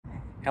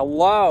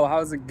Hello,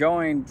 how's it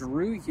going?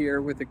 Drew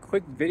here with a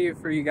quick video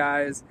for you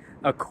guys.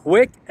 A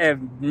quick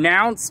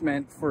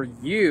announcement for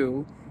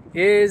you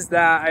is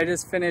that I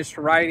just finished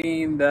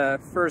writing the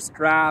first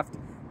draft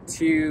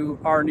to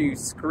our new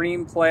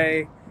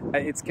screenplay.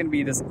 It's going to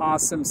be this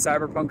awesome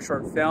cyberpunk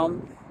short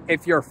film.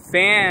 If you're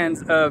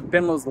fans of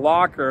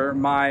𝗘𝘅𝗰𝗶𝘁𝗶𝘀,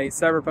 my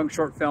cyberpunk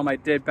short film I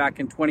did back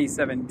in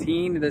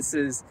 2017, this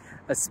is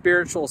a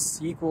spiritual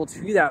sequel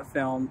to that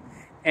film.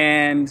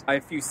 And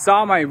if you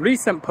saw my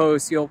recent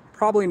post, you'll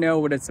probably know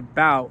what it's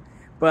about.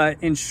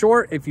 But in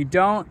short, if you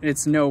don't,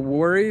 it's no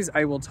worries.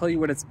 I will tell you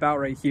what it's about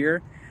right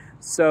here.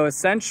 So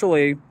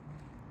essentially,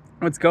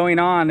 what's going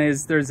on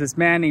is there's this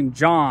man named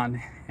John,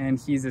 and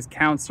he's this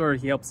counselor.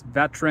 He helps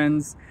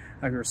veterans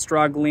who are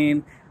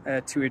struggling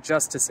to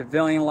adjust to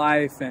civilian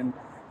life and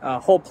a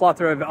whole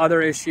plethora of other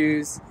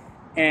issues.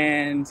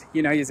 And,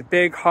 you know, he has a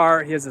big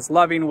heart. He has this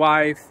loving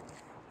wife.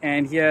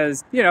 And he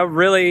has, you know,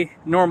 really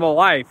normal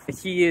life.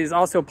 He is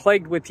also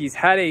plagued with these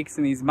headaches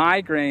and these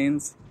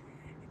migraines.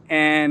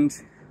 And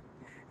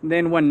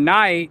then one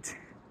night,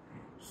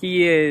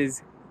 he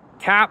is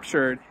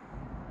captured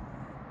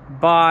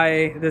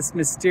by this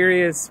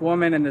mysterious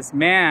woman and this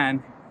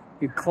man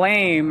who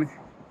claim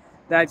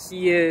that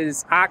he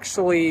is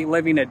actually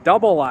living a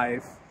double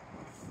life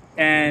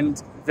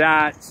and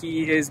that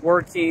he is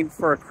working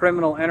for a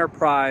criminal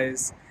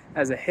enterprise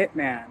as a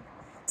hitman.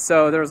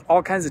 So there's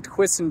all kinds of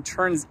twists and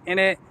turns in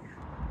it.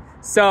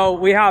 So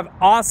we have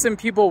awesome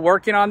people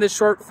working on this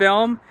short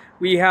film.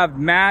 We have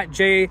Matt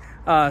J.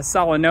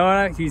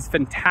 Salanoa. He's a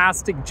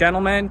fantastic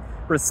gentleman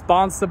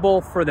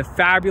responsible for the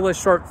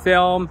fabulous short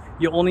film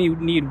You Only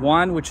Need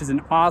One, which is an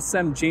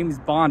awesome James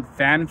Bond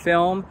fan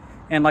film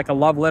and like a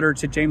love letter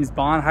to James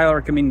Bond. Highly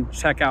recommend you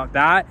check out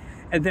that.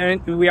 And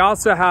then we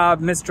also have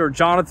Mr.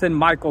 Jonathan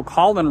Michael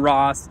Collin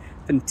Ross,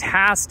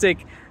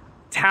 fantastic,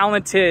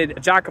 talented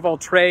jack of all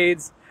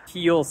trades.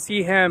 You'll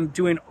see him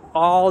doing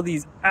all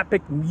these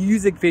epic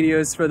music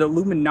videos for the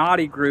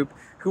Illuminati group.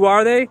 Who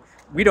are they?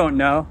 We don't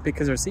know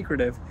because they're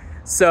secretive.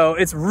 So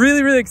it's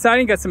really, really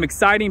exciting. Got some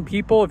exciting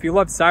people. If you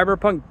love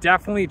cyberpunk,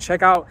 definitely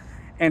check out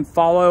and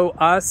follow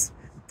us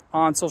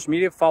on social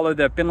media. Follow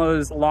the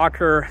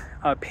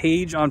𝗘𝘅𝗰𝗶𝘀𝗀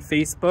page on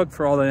Facebook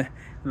for all the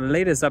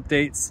latest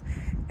updates.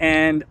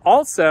 And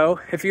also,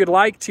 if you'd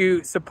like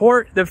to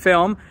support the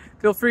film,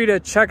 feel free to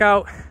check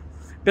out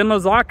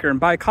𝗘𝘅𝗰𝗶𝘀𝗀 and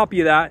buy a copy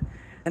of that.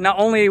 And not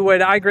only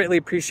would I greatly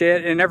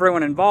appreciate it and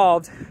everyone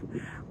involved,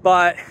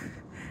 but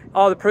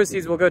all the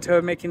proceeds will go to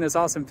making this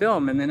awesome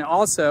film. And then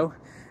also,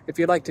 if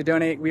you'd like to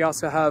donate, we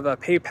also have a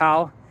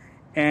PayPal,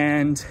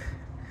 and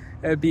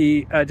it'd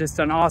be just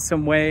an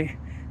awesome way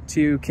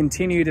to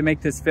continue to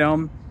make this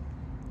film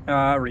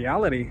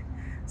reality.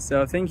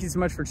 So thank you so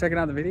much for checking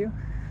out the video,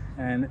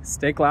 and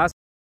stay classy.